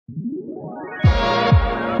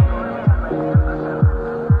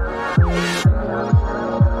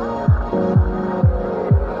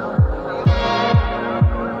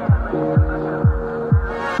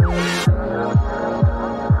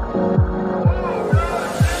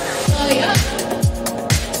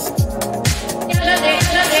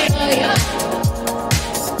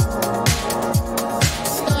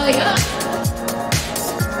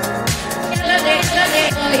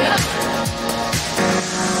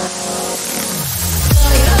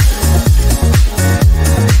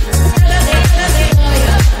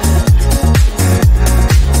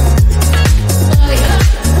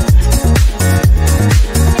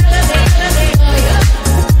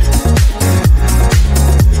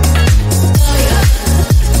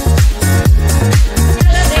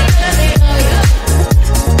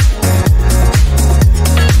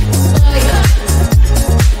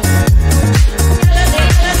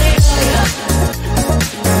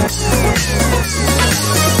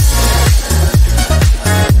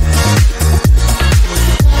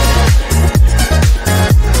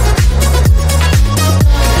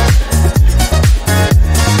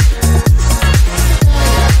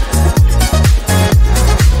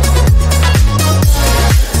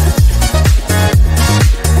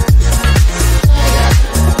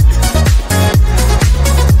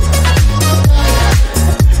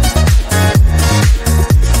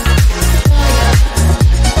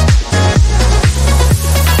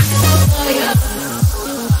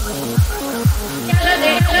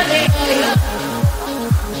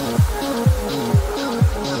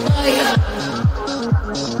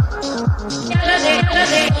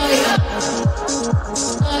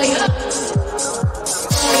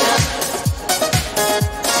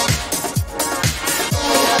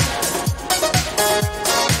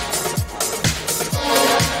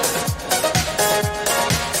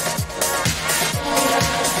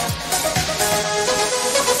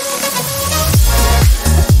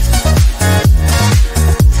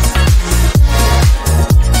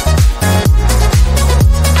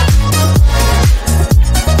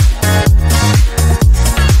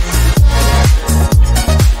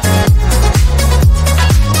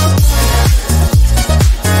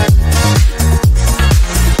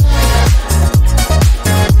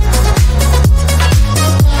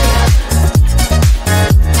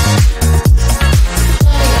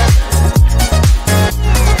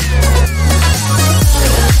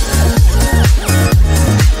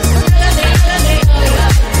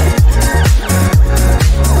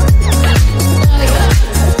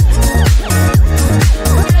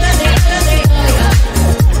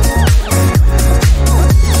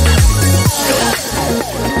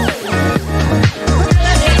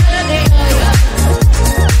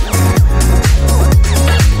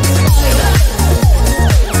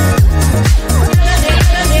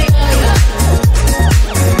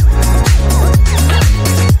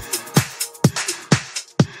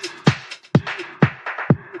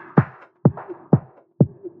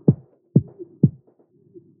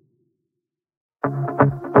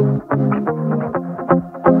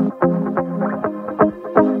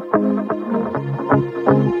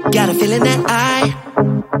Got a feeling that I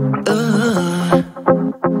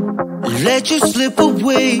let you slip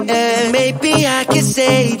away, and maybe I can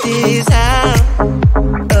say this out.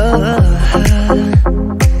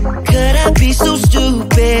 Could I be so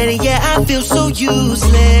stupid? Yeah, I feel so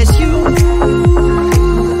useless.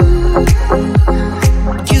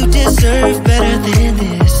 You deserve better than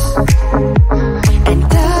this, and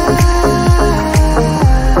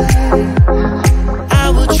I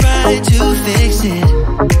will try to fix it.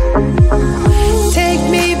 Take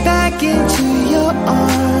me back into your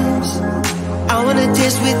arms. I wanna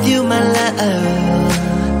dance with you, my love,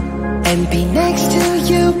 and be next to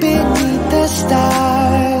you beneath the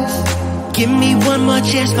stars. Give me one more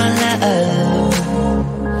chance, my love.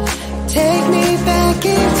 Take me back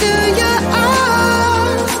into your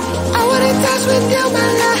arms. I wanna dance with you, my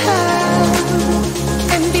love,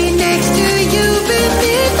 and be next to you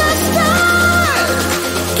beneath the stars.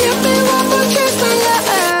 Give me one more chance, my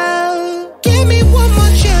love. Give me one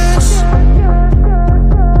more chance.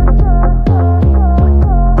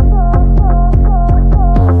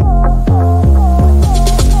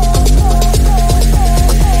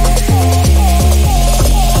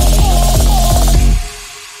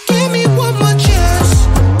 Give me one more chance.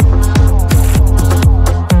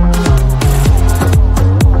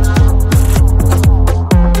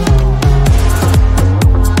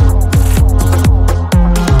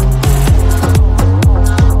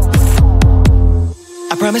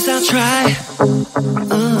 I promise I'll try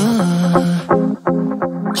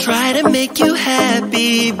to make you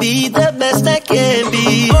happy, be the best I can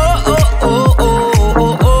be. Oh, oh,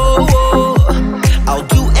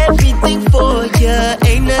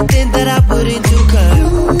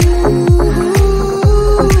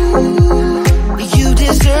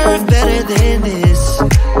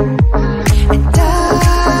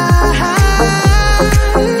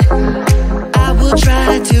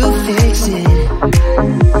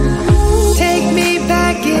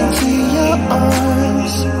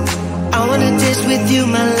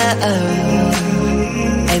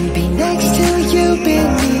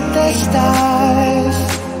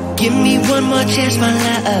 Give me one more chance, my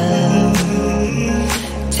love.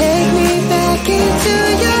 Take me back into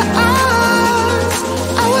your arms.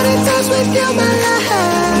 I wanna dance with you, my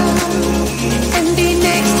love, and be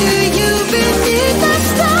next to you beneath the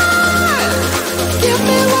stars. Give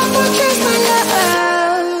me one more chance, my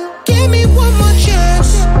love. Give me one more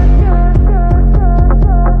chance.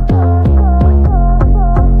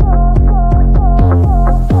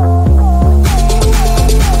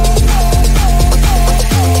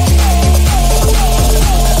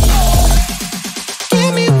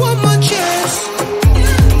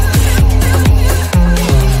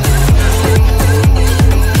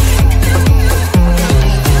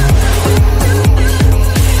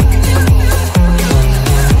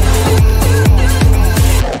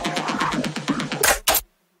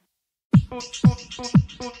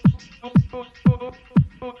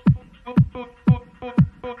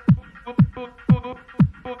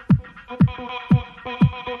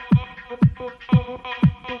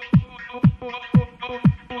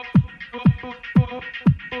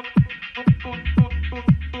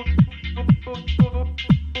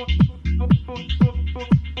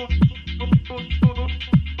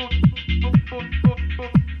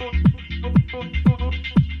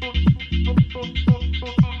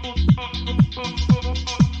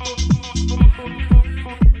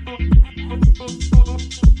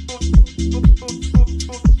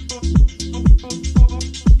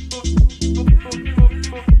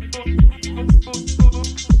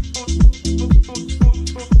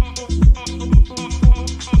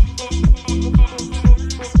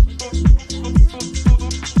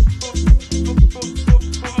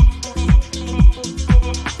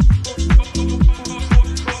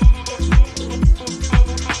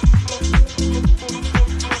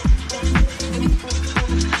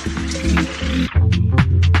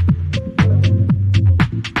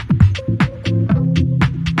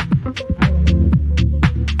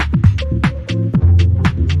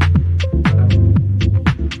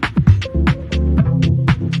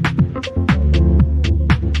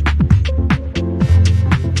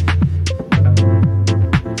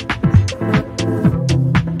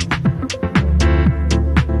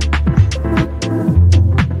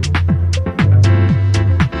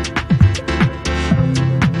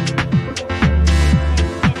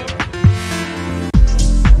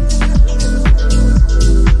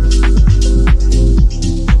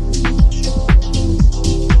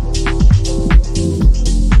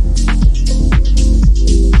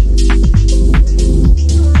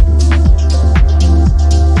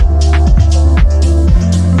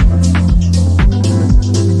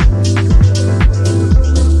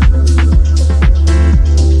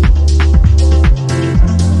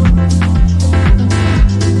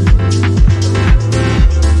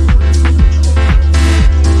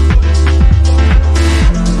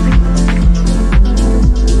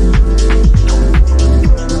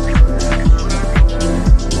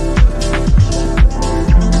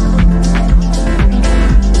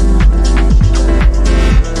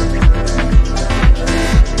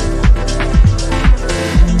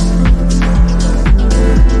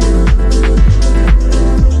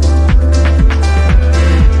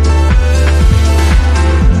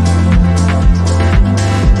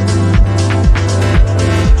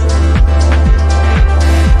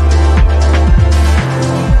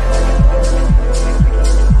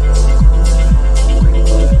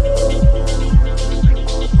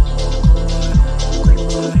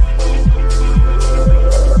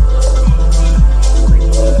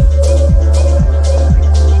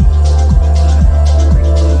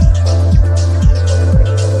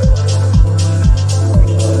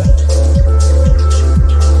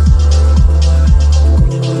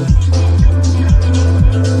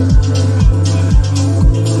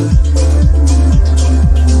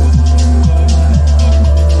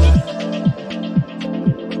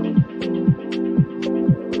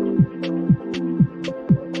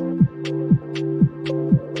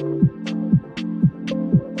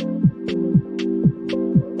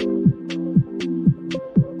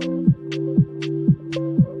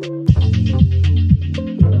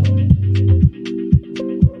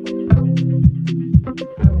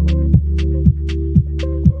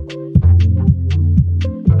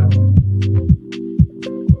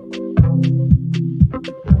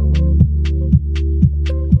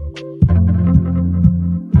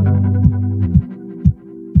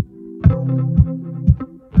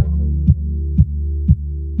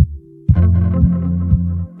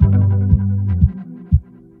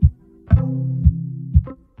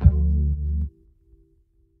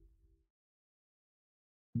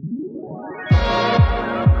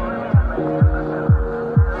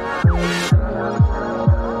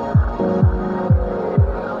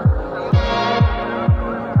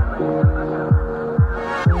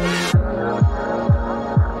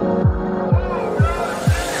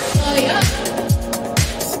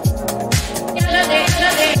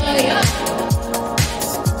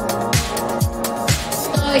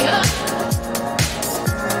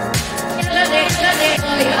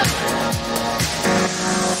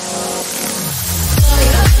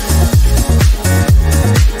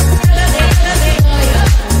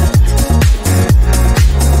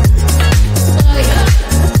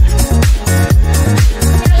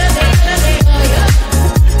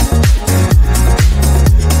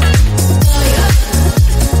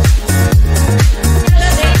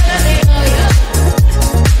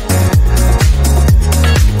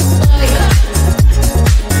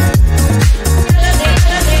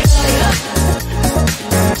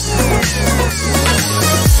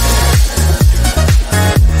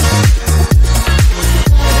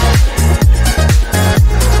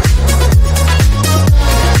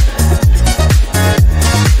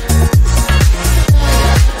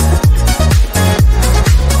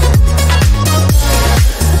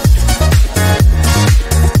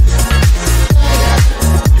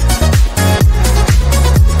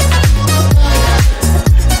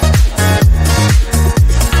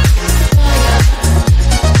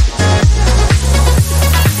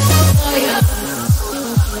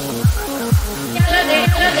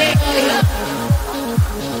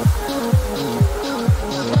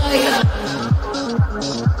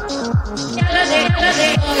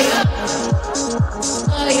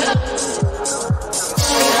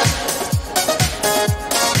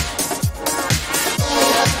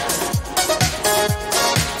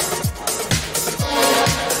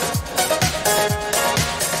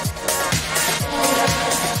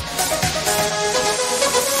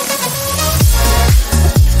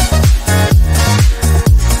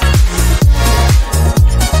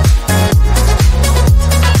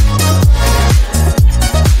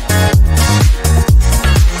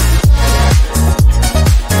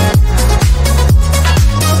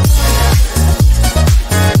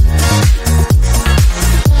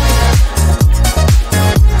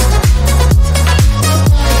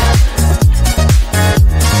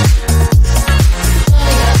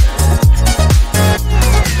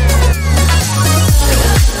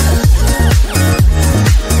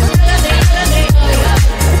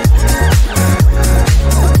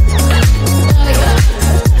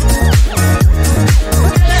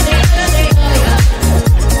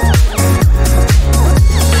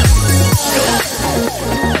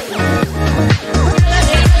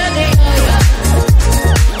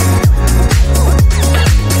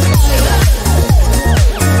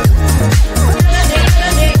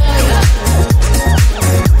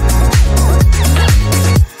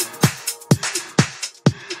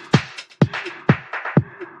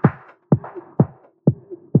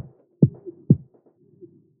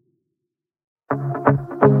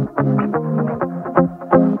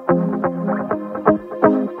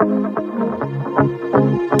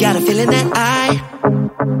 feeling that I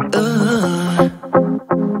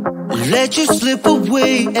let you slip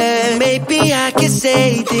away, and maybe I can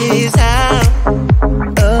say this out.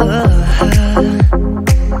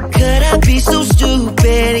 Could I be so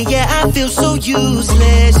stupid? Yeah, I feel so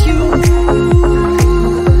useless.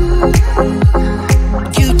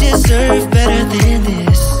 You deserve better than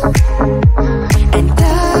this, and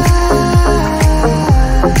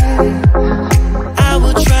I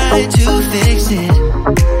will try to fix it.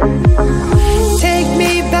 Take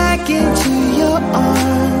me back into your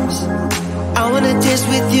arms. I wanna dance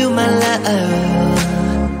with you, my love,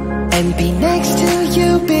 and be next to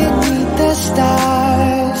you beneath the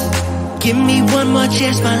stars. Give me one more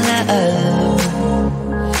chance, my love.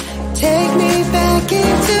 Take me back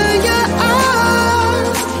into your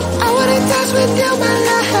arms. I wanna dance with you, my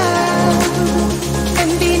love,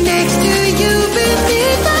 and be next to you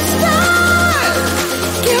beneath the stars.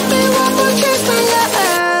 Give me one more chance, my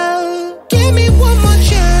love. Give me one more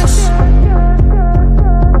chance.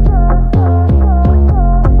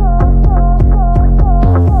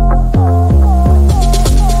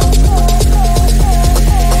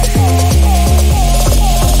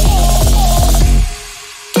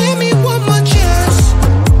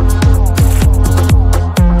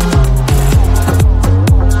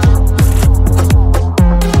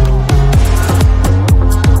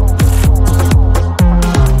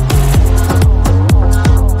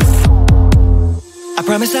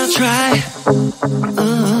 Promise I'll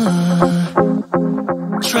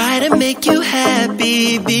try to make you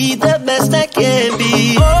happy, be the best I can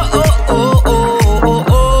be. Oh, oh, oh, oh.